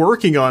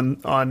working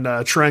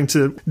on trying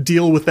to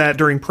deal with that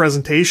during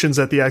presentations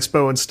at the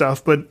expo and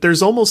stuff, but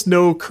there's almost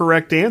no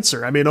correct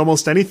answer. I mean,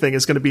 almost anything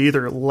is going to be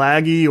either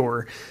laggy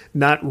or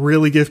not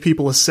really give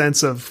people a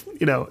sense of,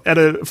 at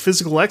a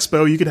physical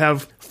expo, you could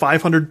have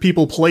 500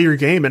 people play your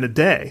game in a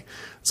day.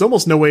 There's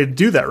almost no way to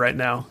do that right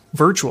now,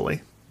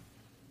 virtually.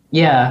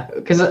 Yeah,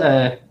 because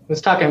I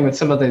was talking with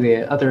some of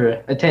the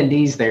other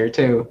attendees there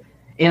too,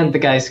 and the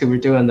guys who were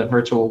doing the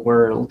virtual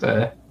world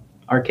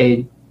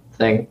arcade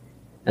thing,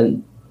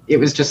 and it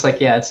was just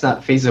like, it's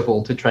not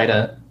feasible to try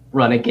to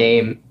run a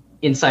game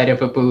inside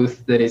of a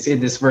booth that is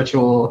in this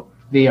virtual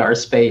VR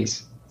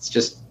space. It's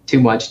just too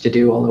much to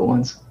do all at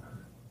once.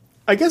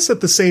 I guess at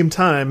the same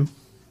time,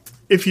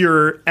 if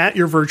you're at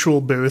your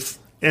virtual booth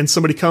and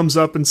somebody comes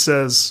up and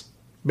says,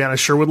 man, I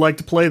sure would like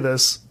to play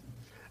this,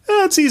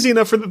 it's easy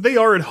enough for them. They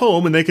are at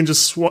home and they can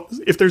just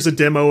if there's a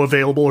demo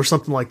available or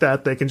something like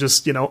that, they can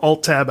just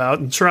alt tab out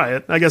and try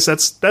it. I guess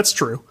that's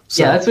true.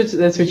 So. Yeah,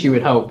 that's what you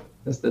would hope,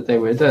 is that they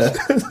would be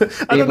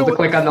able to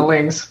click on the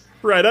links.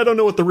 Right. I don't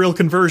know what the real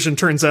conversion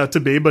turns out to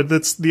be, but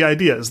that's the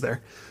idea is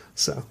there.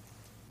 So.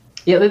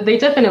 Yeah, they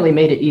definitely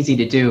made it easy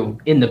to do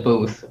in the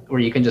booth,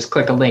 where you can just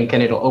click a link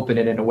and it'll open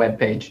it in a web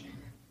page.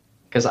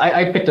 Because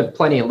I picked up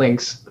plenty of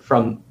links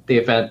from the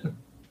event.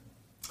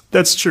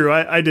 That's true.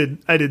 I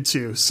did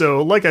too.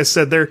 So, like I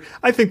said,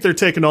 I think they're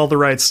taking all the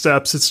right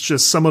steps. It's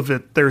just some of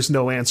it there's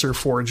no answer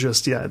for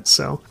just yet.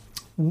 So,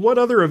 what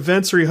other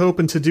events are you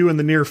hoping to do in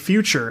the near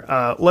future?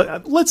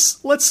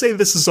 Let's say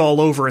this is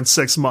all over in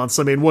 6 months.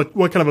 I mean, what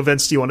kind of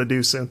events do you want to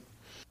do soon?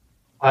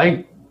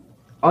 I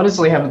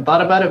honestly haven't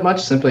thought about it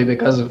much, simply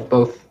because of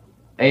both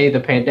A,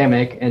 the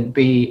pandemic, and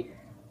B,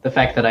 the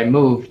fact that I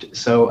moved.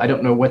 So I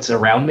don't know what's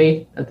around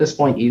me at this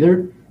point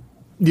either.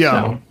 Yeah.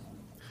 So.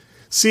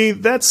 See,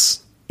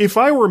 if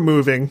I were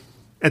moving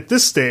at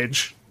this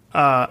stage,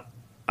 I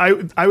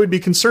would be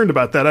concerned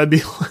about that. I'd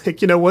be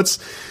like,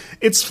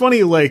 it's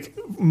funny, like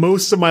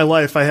most of my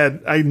life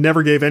I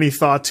never gave any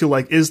thought to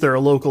like, is there a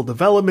local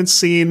development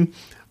scene?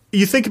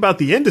 You think about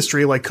the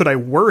industry, like could I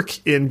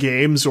work in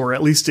games or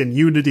at least in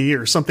Unity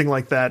or something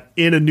like that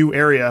in a new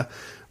area?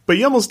 But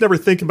you almost never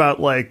think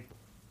about like,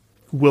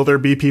 will there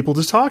be people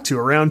to talk to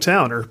around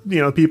town, or,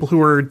 people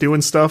who are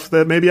doing stuff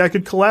that maybe I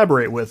could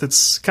collaborate with?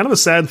 It's kind of a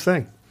sad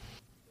thing.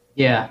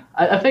 Yeah,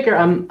 I figure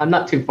I'm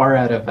not too far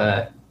out of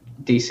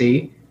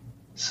DC,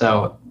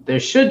 so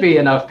there should be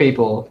enough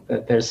people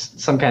that there's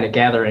some kind of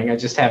gathering. I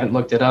just haven't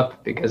looked it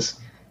up because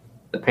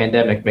the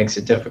pandemic makes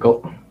it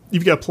difficult.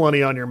 You've got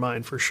plenty on your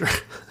mind for sure.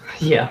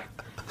 Yeah.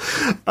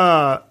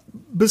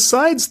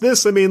 Besides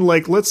this, I mean,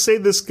 like, let's say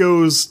this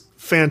goes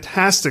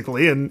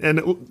fantastically, and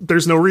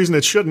there's no reason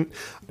it shouldn't.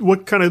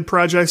 What kind of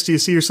projects do you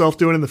see yourself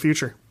doing in the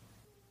future?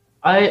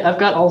 I've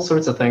got all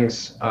sorts of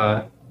things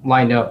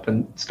lined up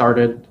and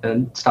started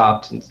and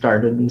stopped and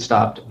started and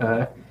stopped.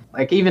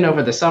 Like even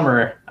over the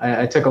summer,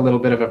 I took a little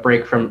bit of a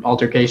break from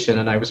Altercation,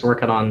 and I was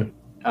working on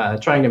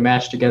trying to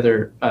mash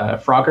together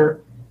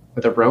Frogger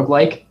with a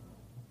roguelike,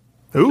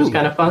 which was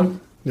kind of fun.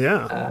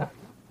 Yeah.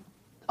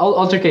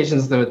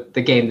 Altercation's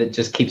the game that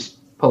just keeps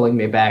pulling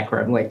me back,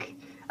 where I'm like,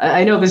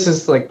 I know this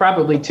is like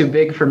probably too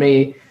big for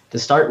me to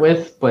start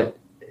with, but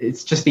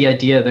it's just the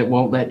idea that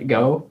won't let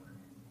go.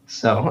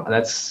 So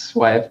that's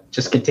why I've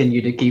just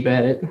continued to keep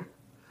at it.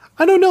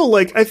 I don't know,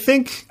 like, I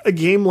think a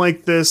game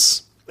like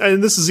this,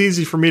 and this is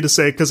easy for me to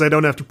say because I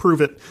don't have to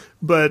prove it,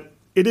 but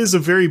it is a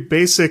very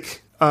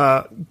basic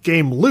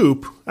game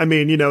loop. I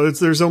mean,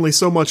 there's only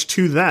so much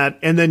to that,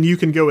 and then you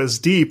can go as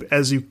deep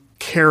as you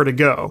care to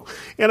go.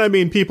 And I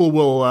mean, people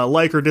will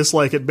like or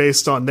dislike it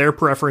based on their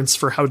preference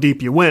for how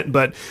deep you went,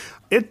 but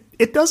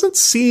it doesn't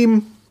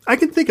seem... I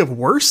can think of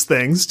worse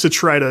things to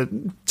try to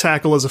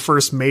tackle as a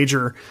first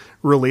major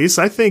release.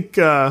 I think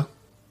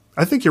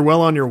you're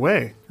well on your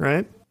way,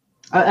 right?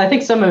 I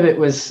think some of it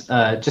was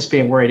just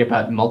being worried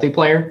about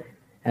multiplayer,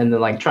 and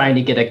then like trying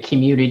to get a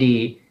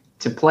community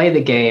to play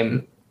the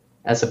game,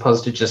 as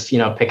opposed to just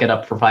pick it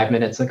up for 5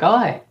 minutes, like,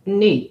 oh,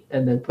 neat,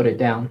 and then put it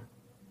down.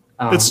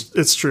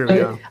 It's true.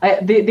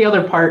 Yeah. The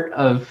other part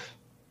of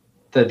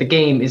the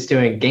game is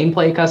doing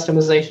gameplay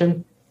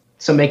customization,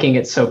 so making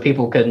it so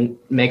people can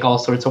make all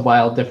sorts of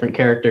wild different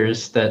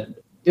characters. So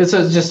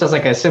just as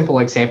like a simple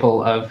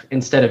example of,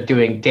 instead of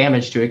doing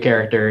damage to a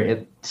character,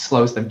 it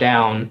slows them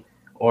down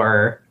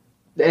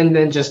and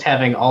then just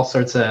having all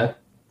sorts of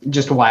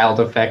just wild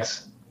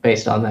effects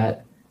based on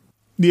that.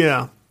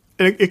 Yeah.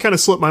 And it kind of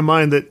slipped my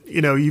mind that,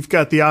 you've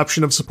got the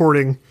option of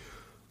supporting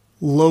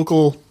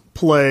local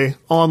play,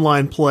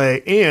 online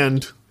play,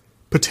 and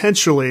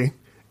potentially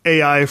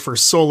AI for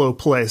solo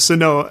play. So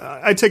no,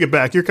 I take it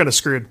back. You're kind of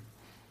screwed.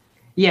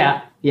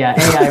 Yeah.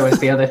 AI was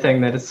the other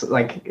thing that it's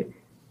like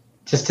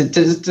just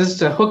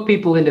to hook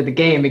people into the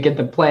game and get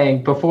them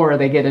playing before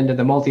they get into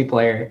the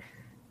multiplayer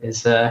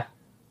is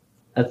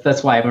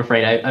that's why I'm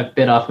afraid I've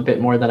bit off a bit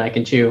more than I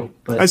can chew.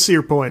 But I see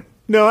your point.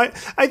 No, I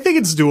think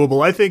it's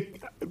doable. I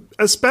think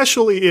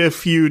especially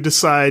if you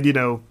decide,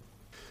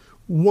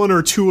 one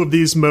or two of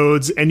these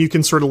modes, and you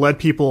can sort of let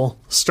people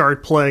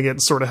start playing it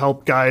and sort of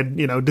help guide,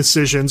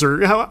 decisions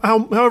or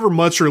however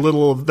much or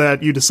little of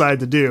that you decide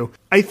to do.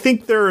 I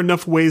think there are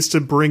enough ways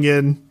to bring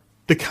in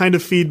the kind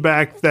of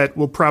feedback that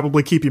will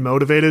probably keep you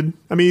motivated.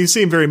 I mean, you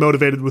seem very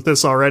motivated with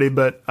this already,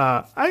 but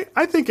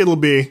I think it's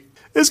going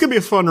to be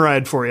a fun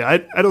ride for you.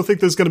 I don't think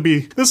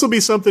this will be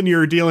something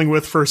you're dealing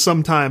with for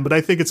some time, but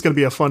I think it's going to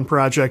be a fun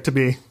project to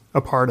be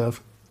a part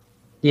of.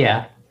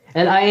 Yeah.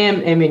 And I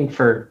am aiming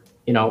for,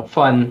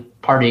 fun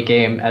party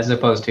game as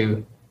opposed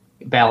to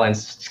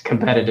balanced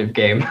competitive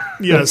game.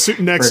 Yeah,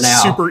 next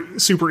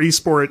super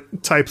esport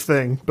type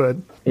thing, but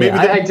maybe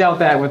I doubt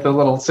that with a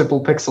little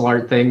simple pixel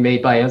art thing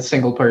made by a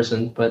single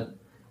person, but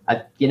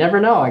you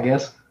never know, I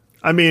guess.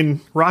 I mean,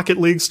 Rocket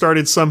League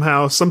started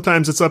somehow.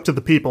 Sometimes it's up to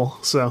the people,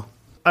 so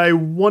I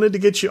wanted to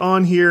get you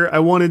on here. I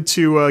wanted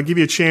to give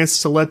you a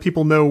chance to let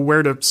people know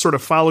where to sort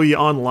of follow you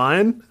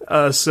online,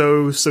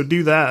 so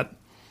do that.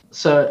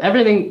 So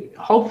everything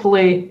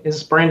hopefully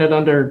is branded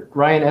under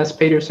Ryan S.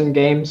 Peterson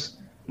Games.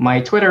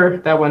 My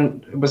Twitter, that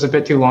one was a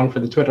bit too long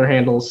for the Twitter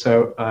handles,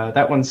 so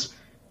that one's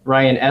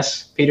Ryan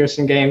S.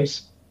 Peterson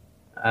Games.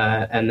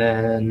 And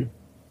then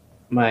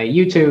my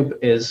YouTube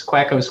is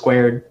Quacko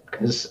Squared,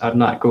 because I'm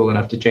not cool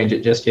enough to change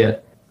it just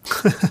yet.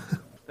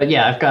 But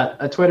yeah, I've got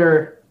a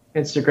Twitter,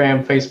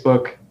 Instagram,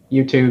 Facebook,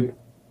 YouTube,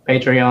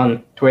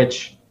 Patreon,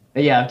 Twitch.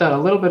 Yeah, I've done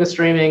a little bit of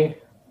streaming.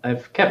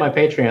 I've kept my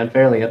Patreon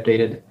fairly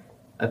updated.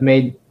 I've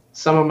made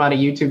some amount of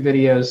YouTube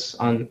videos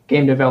on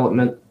game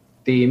development.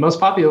 The most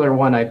popular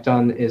one I've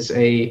done is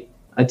I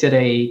did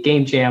a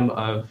game jam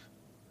of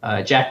a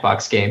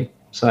Jackbox game.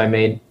 So I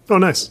made... Oh,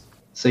 nice.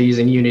 So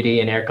using Unity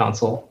and Air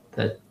Console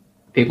that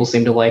people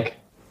seem to like.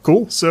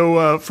 Cool.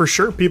 So for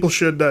sure, people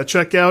should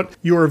check out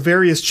your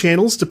various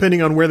channels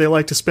depending on where they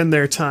like to spend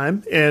their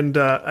time. And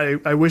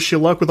I wish you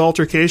luck with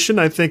Altercation.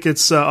 I think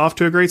it's off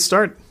to a great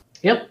start.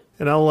 Yep.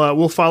 And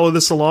we'll follow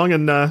this along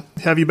and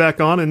have you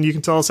back on, and you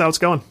can tell us how it's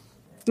going.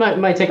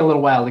 Might take a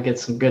little while to get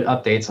some good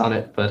updates on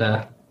it,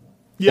 but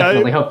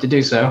definitely hope to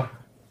do so.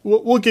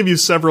 We'll give you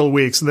several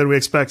weeks, and then we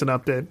expect an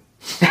update.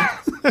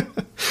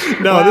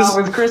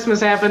 With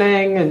Christmas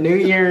happening and New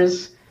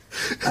Year's,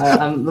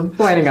 I'm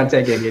planning on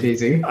taking it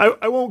easy.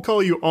 I won't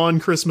call you on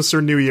Christmas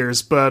or New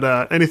Year's,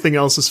 but anything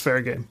else is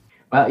fair game.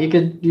 Well, you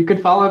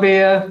could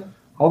follow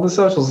all the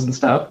socials and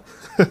stuff.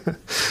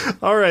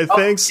 All right,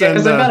 thanks. Yeah,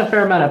 because I've got a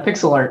fair amount of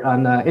pixel art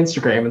on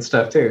Instagram and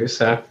stuff too.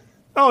 So.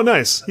 Oh,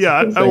 nice.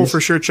 Yeah, I will for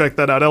sure check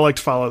that out. I like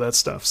to follow that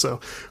stuff. So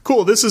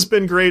cool. This has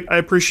been great. I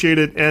appreciate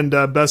it, and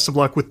best of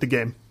luck with the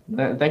game.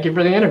 Thank you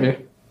for the interview.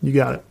 You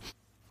got it.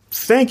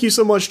 Thank you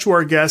so much to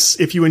our guests.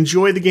 If you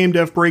enjoy the Game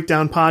Dev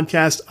Breakdown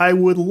podcast, I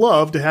would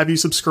love to have you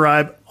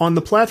subscribe on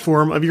the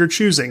platform of your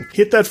choosing.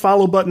 Hit that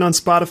follow button on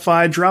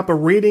Spotify, drop a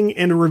rating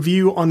and a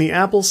review on the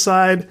Apple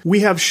side. We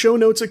have show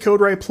notes at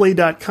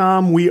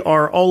CodeWritePlay.com. We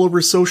are all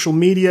over social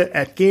media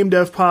at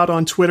GameDevPod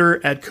on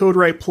Twitter, at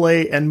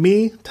CodeWritePlay, and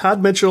me,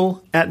 Todd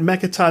Mitchell, at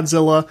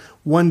MechaTodzilla,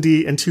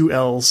 1D and 2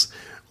 Ls.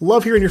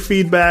 Love hearing your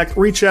feedback.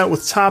 Reach out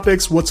with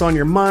topics, what's on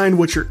your mind,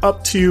 what you're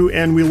up to,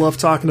 and we love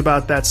talking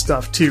about that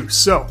stuff too.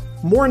 So,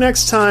 more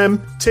next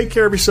time. Take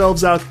care of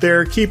yourselves out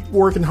there. Keep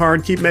working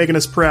hard, keep making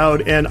us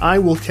proud, and I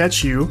will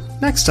catch you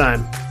next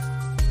time.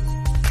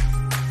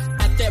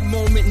 At that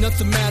moment,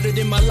 nothing mattered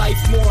in my life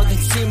more than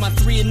seeing my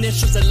 3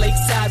 initials at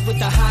Lakeside with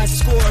a high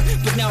score.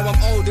 But now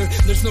I'm older,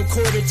 there's no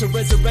quarter to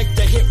resurrect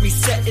the hit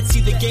reset. It's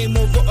either game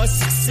over or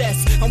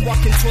success. I'm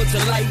walking towards the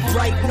light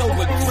bright, no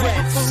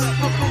regrets.